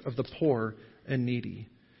rights of the poor and needy.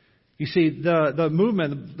 You see, the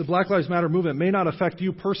movement, the Black Lives Matter movement, may not affect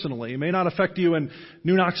you personally. It may not affect you in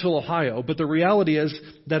New Knoxville, Ohio, but the reality is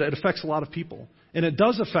that it affects a lot of people. And it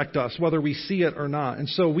does affect us whether we see it or not. And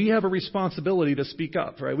so we have a responsibility to speak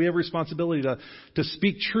up, right? We have a responsibility to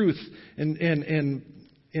speak truth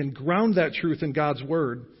and ground that truth in God's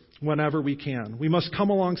Word whenever we can. We must come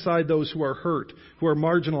alongside those who are hurt, who are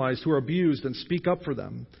marginalized, who are abused, and speak up for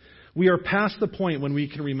them. We are past the point when we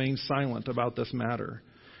can remain silent about this matter.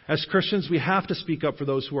 As Christians, we have to speak up for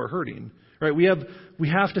those who are hurting. Right? We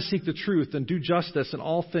have to seek the truth and do justice in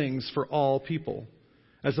all things for all people.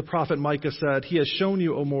 As the prophet Micah said, He has shown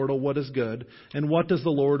you, O mortal, what is good, and what does the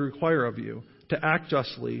Lord require of you? To act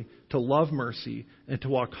justly, to love mercy, and to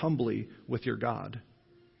walk humbly with your God.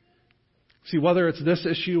 See, whether it's this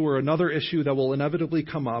issue or another issue that will inevitably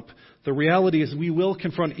come up, the reality is we will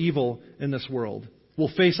confront evil in this world.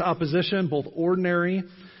 We'll face opposition, both ordinary,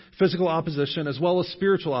 physical opposition, as well as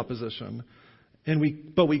spiritual opposition.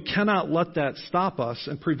 But we cannot let that stop us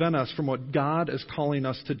and prevent us from what God is calling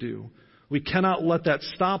us to do. We cannot let that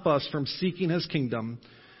stop us from seeking His kingdom,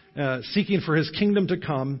 seeking for His kingdom to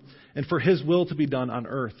come and for His will to be done on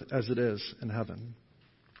earth as it is in heaven.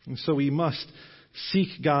 And so we must seek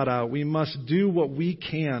God out. We must do what we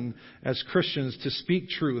can as Christians to speak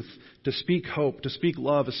truth, to speak hope, to speak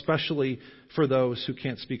love, especially for those who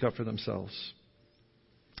can't speak up for themselves.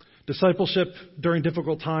 Discipleship during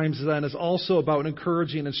difficult times, then, is also about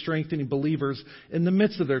encouraging and strengthening believers in the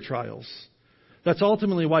midst of their trials. That's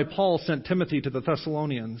ultimately why Paul sent Timothy to the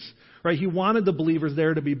Thessalonians. Right? He wanted the believers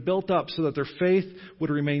there to be built up so that their faith would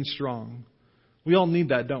remain strong. We all need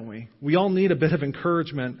that, don't we? We all need a bit of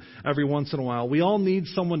encouragement every once in a while. We all need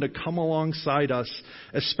someone to come alongside us,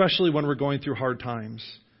 especially when we're going through hard times.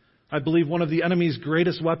 I believe one of the enemy's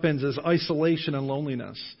greatest weapons is isolation and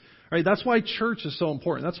loneliness. Right? That's why church is so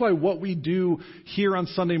important. That's why what we do here on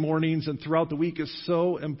Sunday mornings and throughout the week is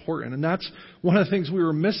so important. And that's one of the things we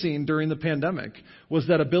were missing during the pandemic, was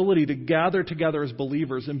that ability to gather together as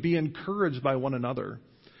believers and be encouraged by one another.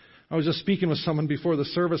 I was just speaking with someone before the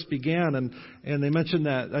service began, and they mentioned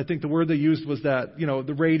that, I think the word they used was that,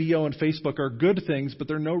 the radio and Facebook are good things, but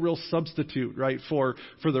they're no real substitute, right, for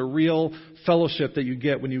the real fellowship that you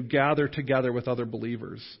get when you gather together with other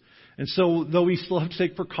believers. And so, though we still have to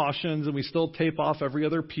take precautions and we still tape off every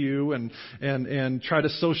other pew and try to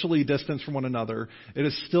socially distance from one another, it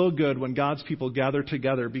is still good when God's people gather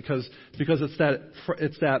together because it's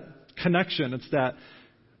that connection, it's that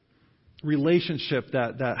relationship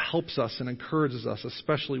that helps us and encourages us,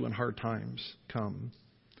 especially when hard times come.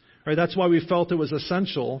 Right, that's why we felt it was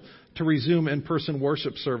essential to resume in-person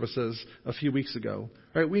worship services a few weeks ago.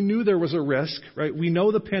 Right, we knew there was a risk. Right, we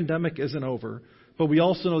know the pandemic isn't over, but we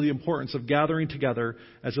also know the importance of gathering together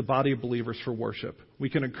as a body of believers for worship.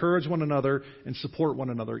 We can encourage one another and support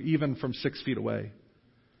one another, even from 6 feet away.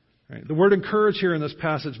 Right, the word encourage here in this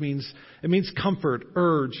passage means comfort,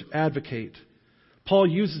 urge, advocate. Paul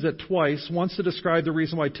uses it twice, once to describe the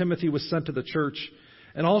reason why Timothy was sent to the church,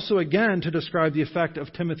 and also again to describe the effect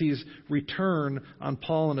of Timothy's return on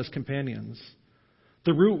Paul and his companions.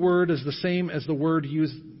 The root word is the same as the word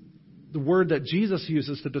that Jesus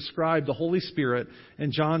uses to describe the Holy Spirit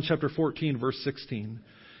in John chapter 14, verse 16.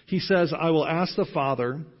 He says, "I will ask the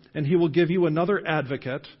Father, and He will give you another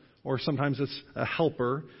advocate," or sometimes it's a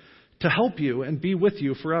helper, "to help you and be with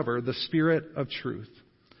you forever, the Spirit of truth."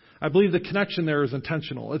 I believe the connection there is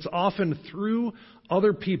intentional. It's often through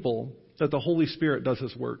other people that the Holy Spirit does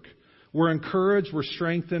His work. We're encouraged, we're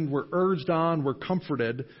strengthened, we're urged on, we're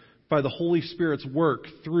comforted by the Holy Spirit's work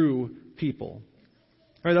through people.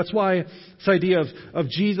 Right, that's why this idea of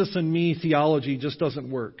Jesus and me theology just doesn't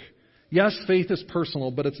work. Yes, faith is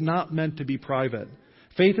personal, but it's not meant to be private.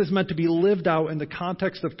 Faith is meant to be lived out in the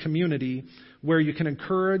context of community where you can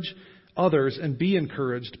encourage others and be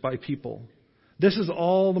encouraged by people. This is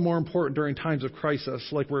all the more important during times of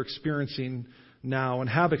crisis like we're experiencing now and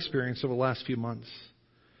have experienced over the last few months.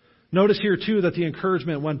 Notice here, too, that the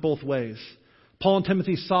encouragement went both ways. Paul and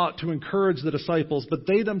Timothy sought to encourage the disciples, but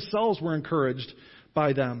they themselves were encouraged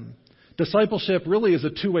by them. Discipleship really is a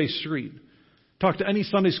two-way street. Talk to any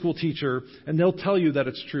Sunday school teacher, and they'll tell you that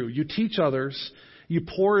it's true. You teach others, you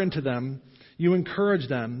pour into them, you encourage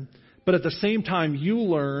them, but at the same time, you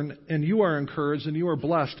learn, and you are encouraged, and you are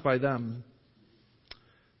blessed by them.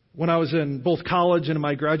 When I was in both college and in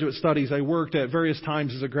my graduate studies, I worked at various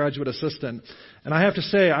times as a graduate assistant. And I have to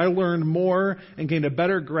say, I learned more and gained a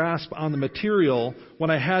better grasp on the material when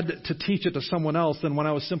I had to teach it to someone else than when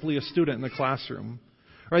I was simply a student in the classroom.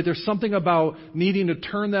 Right? There's something about needing to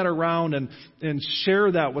turn that around and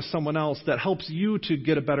share that with someone else that helps you to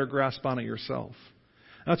get a better grasp on it yourself.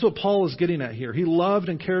 That's what Paul is getting at here. He loved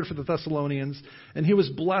and cared for the Thessalonians, and he was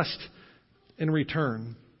blessed in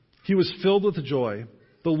return. He was filled with joy.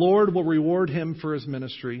 The Lord will reward him for his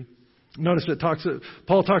ministry. Notice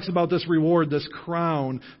Paul talks about this reward, this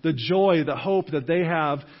crown, the joy, the hope that they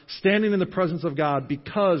have standing in the presence of God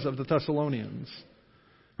because of the Thessalonians.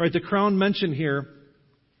 Right, the crown mentioned here,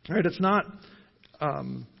 right, it's not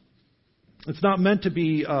meant to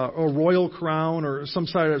be a royal crown or some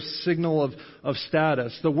sort of signal of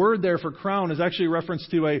status. The word there for crown is actually a reference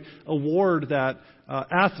to a award that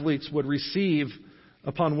athletes would receive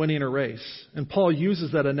upon winning a race. And Paul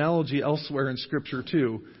uses that analogy elsewhere in Scripture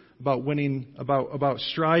too, about winning, about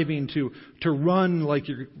striving to run like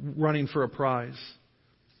you're running for a prize.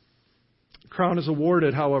 Crown is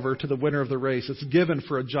awarded, however, to the winner of the race. It's given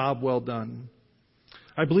for a job well done.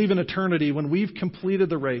 I believe in eternity, when we've completed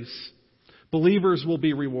the race, believers will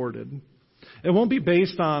be rewarded. It won't be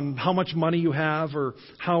based on how much money you have or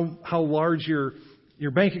how large your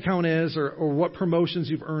bank account is or what promotions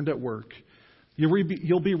you've earned at work.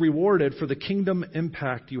 You'll be rewarded for the kingdom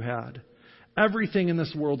impact you had. Everything in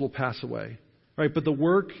this world will pass away, right? But the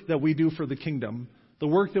work that we do for the kingdom, the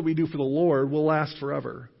work that we do for the Lord, will last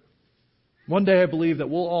forever. One day I believe that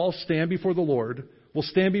we'll all stand before the Lord, we'll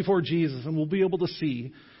stand before Jesus, and we'll be able to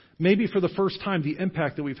see, maybe for the first time, the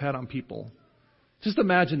impact that we've had on people. Just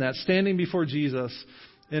imagine that, standing before Jesus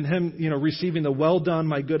and Him, receiving the "well done,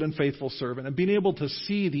 my good and faithful servant," and being able to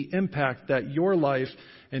see the impact that your life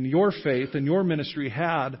and your faith and your ministry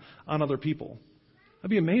had on other people.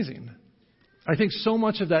 That'd be amazing. I think so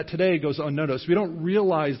much of that today goes unnoticed. We don't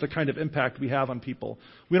realize the kind of impact we have on people.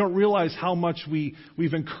 We don't realize how much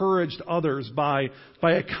we've encouraged others by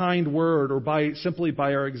a kind word or simply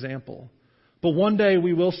by our example. But one day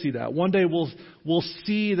we will see that. One day we'll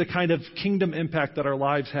see the kind of kingdom impact that our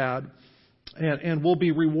lives had, and we'll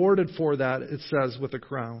be rewarded for that, it says, with a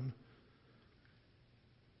crown.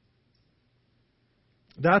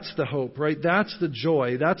 That's the hope, right? That's the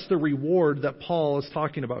joy. That's the reward that Paul is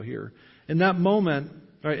talking about here. In that moment,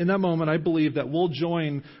 Right, in that moment, I believe that we'll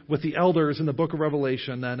join with the elders in the book of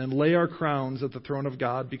Revelation then and lay our crowns at the throne of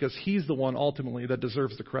God, because He's the one ultimately that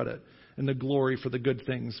deserves the credit and the glory for the good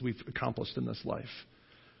things we've accomplished in this life.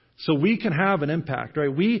 So we can have an impact,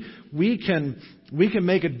 right? We can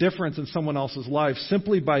make a difference in someone else's life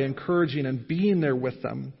simply by encouraging and being there with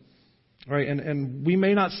them, right? And we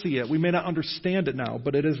may not see it, we may not understand it now,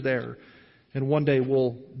 but it is there. And one day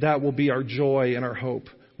that will be our joy and our hope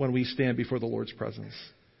when we stand before the Lord's presence.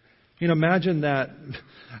 Imagine that.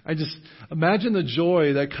 Imagine the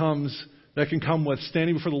joy that can come with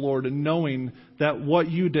standing before the Lord and knowing that what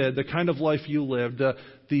you did, the kind of life you lived,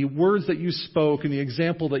 the words that you spoke and the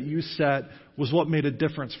example that you set was what made a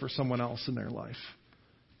difference for someone else in their life.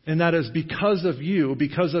 And that is because of you,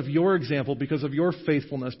 because of your example, because of your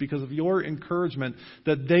faithfulness, because of your encouragement,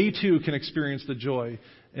 that they too can experience the joy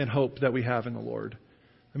and hope that we have in the Lord.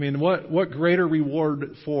 I mean, what greater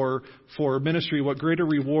reward for ministry, what greater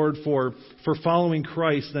reward for following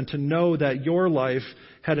Christ than to know that your life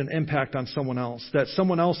had an impact on someone else, that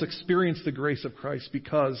someone else experienced the grace of Christ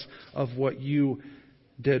because of what you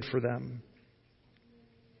did for them.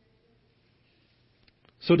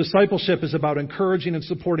 So discipleship is about encouraging and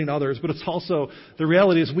supporting others, but it's also, the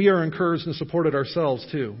reality is we are encouraged and supported ourselves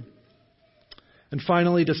too. And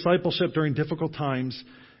finally, discipleship during difficult times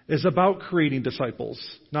is about creating disciples,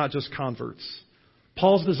 not just converts.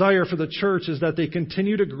 Paul's desire for the church is that they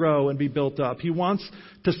continue to grow and be built up. He wants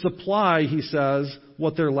to supply, he says,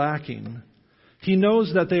 what they're lacking. He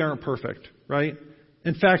knows that they aren't perfect, right?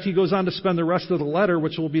 In fact, he goes on to spend the rest of the letter,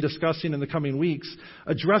 which we'll be discussing in the coming weeks,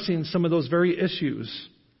 addressing some of those very issues.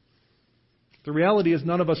 The reality is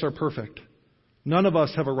none of us are perfect. None of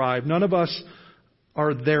us have arrived. None of us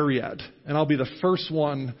are there yet. And I'll be the first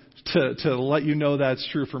one to let you know that's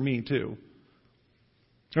true for me too.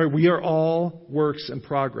 All right, we are all works in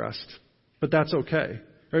progress, but that's okay.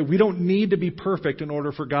 All right, we don't need to be perfect in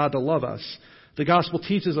order for God to love us. The gospel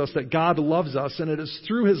teaches us that God loves us, and it is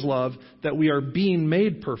through His love that we are being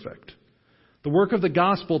made perfect. The work of the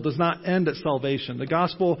gospel does not end at salvation. The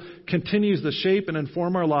gospel continues to shape and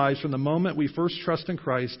inform our lives from the moment we first trust in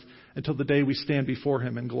Christ until the day we stand before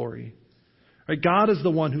Him in glory. All right, God is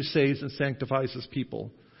the one who saves and sanctifies His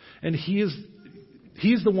people. And He's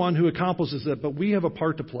the one who accomplishes it, but we have a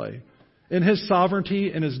part to play. In His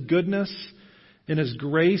sovereignty, in His goodness, in His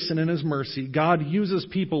grace, and in His mercy, God uses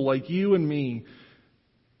people like you and me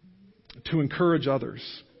to encourage others,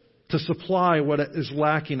 to supply what is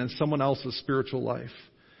lacking in someone else's spiritual life.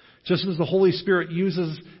 Just as the Holy Spirit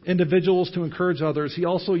uses individuals to encourage others, He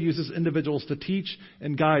also uses individuals to teach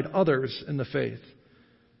and guide others in the faith.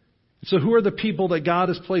 So who are the people that God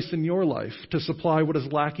has placed in your life to supply what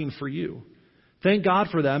is lacking for you? Thank God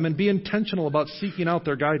for them and be intentional about seeking out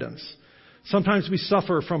their guidance. Sometimes we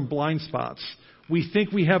suffer from blind spots. We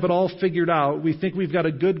think we have it all figured out. We think we've got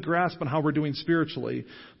a good grasp on how we're doing spiritually.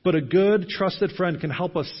 But a good, trusted friend can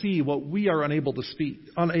help us see what we are unable to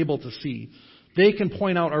see. They can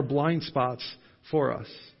point out our blind spots for us.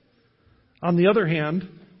 On the other hand,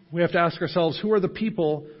 we have to ask ourselves, who are the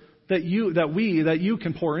people that you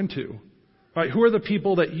can pour into? Right? Who are the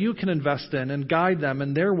people that you can invest in and guide them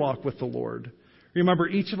in their walk with the Lord? Remember,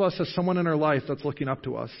 each of us has someone in our life that's looking up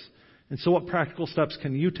to us. And so what practical steps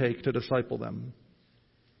can you take to disciple them?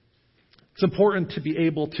 It's important to be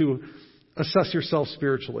able to assess yourself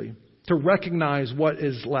spiritually, to recognize what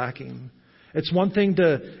is lacking. It's one thing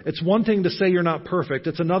to say you're not perfect.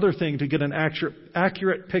 It's another thing to get an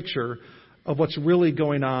accurate picture of what's really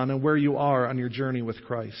going on and where you are on your journey with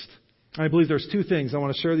Christ. I believe there's two things. I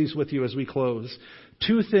want to share these with you as we close.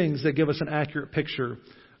 Two things that give us an accurate picture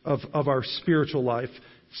of our spiritual life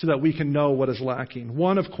so that we can know what is lacking.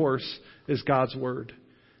 One, of course, is God's Word.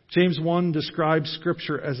 James 1 describes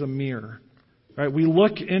Scripture as a mirror. Right? We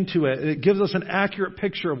look into it. It gives us an accurate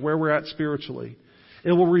picture of where we're at spiritually.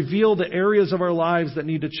 It will reveal the areas of our lives that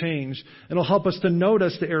need to change. It'll help us to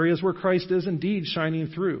notice the areas where Christ is indeed shining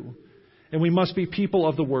through. And we must be people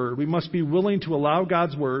of the Word. We must be willing to allow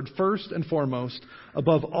God's Word first and foremost,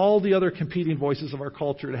 above all the other competing voices of our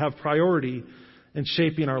culture, to have priority in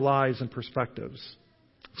shaping our lives and perspectives.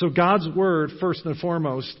 So God's Word, first and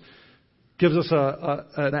foremost, gives us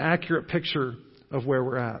an accurate picture of where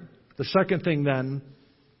we're at. The second thing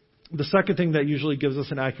that usually gives us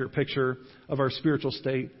an accurate picture of our spiritual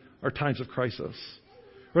state are times of crisis.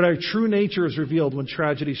 But our true nature is revealed when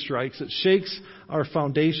tragedy strikes. It shakes our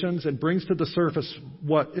foundations and brings to the surface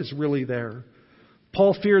what is really there.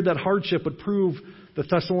 Paul feared that hardship would prove the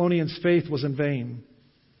Thessalonians' faith was in vain.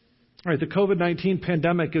 All right, the COVID-19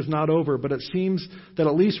 pandemic is not over, but it seems that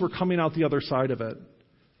at least we're coming out the other side of it.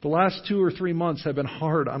 The last 2 or 3 months have been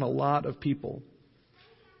hard on a lot of people.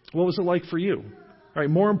 What was it like for you? All right,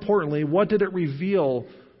 more importantly, what did it reveal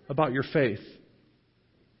about your faith?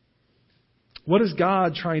 What is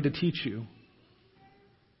God trying to teach you?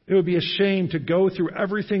 It would be a shame to go through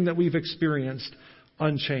everything that we've experienced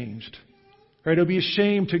unchanged. Right? It would be a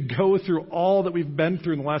shame to go through all that we've been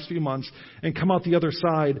through in the last few months and come out the other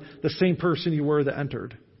side the same person you were that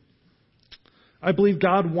entered. I believe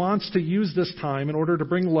God wants to use this time in order to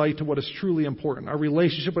bring light to what is truly important. Our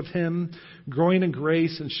relationship with Him, growing in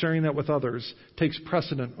grace and sharing that with others, takes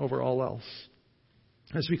precedent over all else.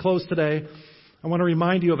 As we close today, I want to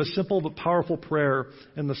remind you of a simple but powerful prayer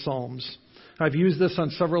in the Psalms. I've used this on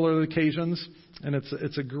several other occasions, and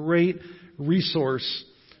it's a great resource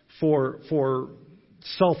for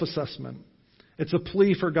self-assessment. It's a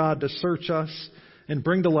plea for God to search us and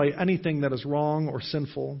bring to light anything that is wrong or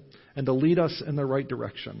sinful and to lead us in the right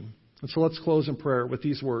direction. And so let's close in prayer with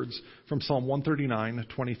these words from Psalm 139,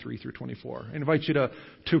 23 through 24. I invite you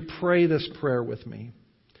to pray this prayer with me.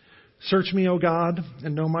 Search me, O God,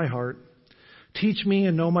 and know my heart. Teach me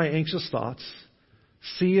and know my anxious thoughts.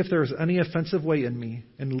 See if there is any offensive way in me,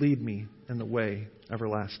 and lead me in the way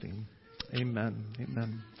everlasting. Amen.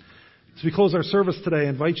 Amen. As we close our service today, I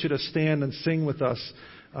invite you to stand and sing with us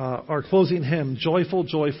our closing hymn, Joyful,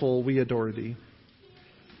 Joyful, We Adore Thee.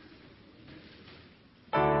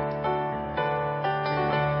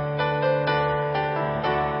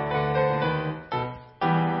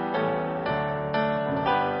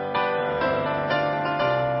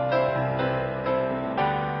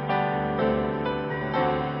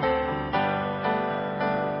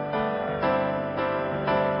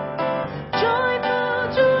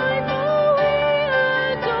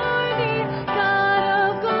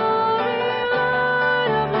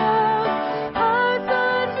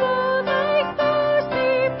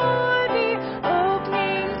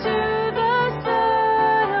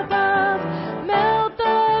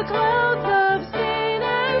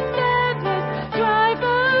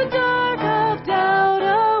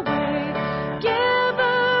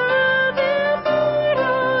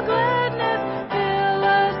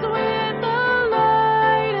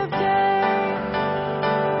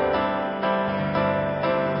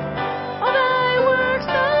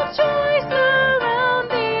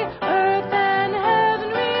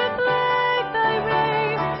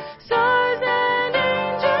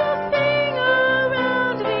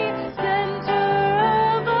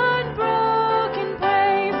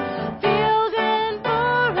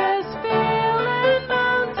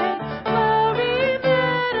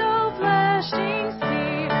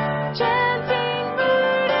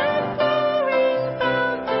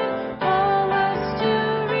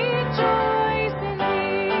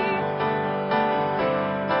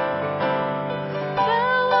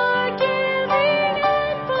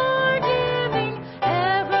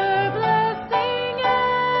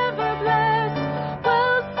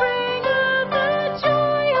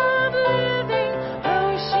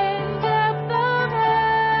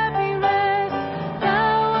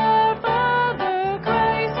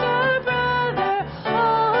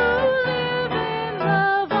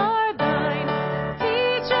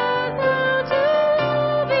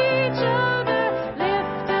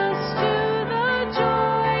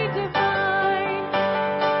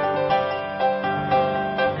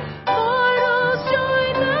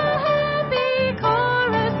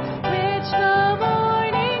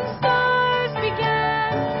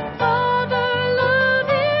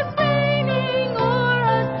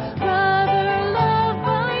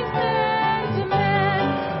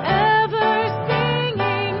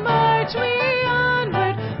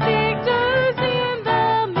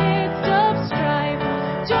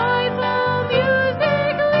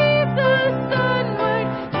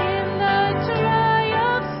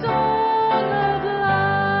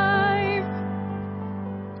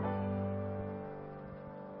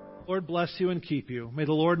 Lord bless you and keep you. May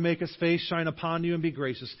the Lord make his face shine upon you and be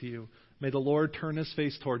gracious to you. May the Lord turn his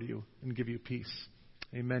face toward you and give you peace.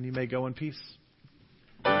 Amen. You may go in peace.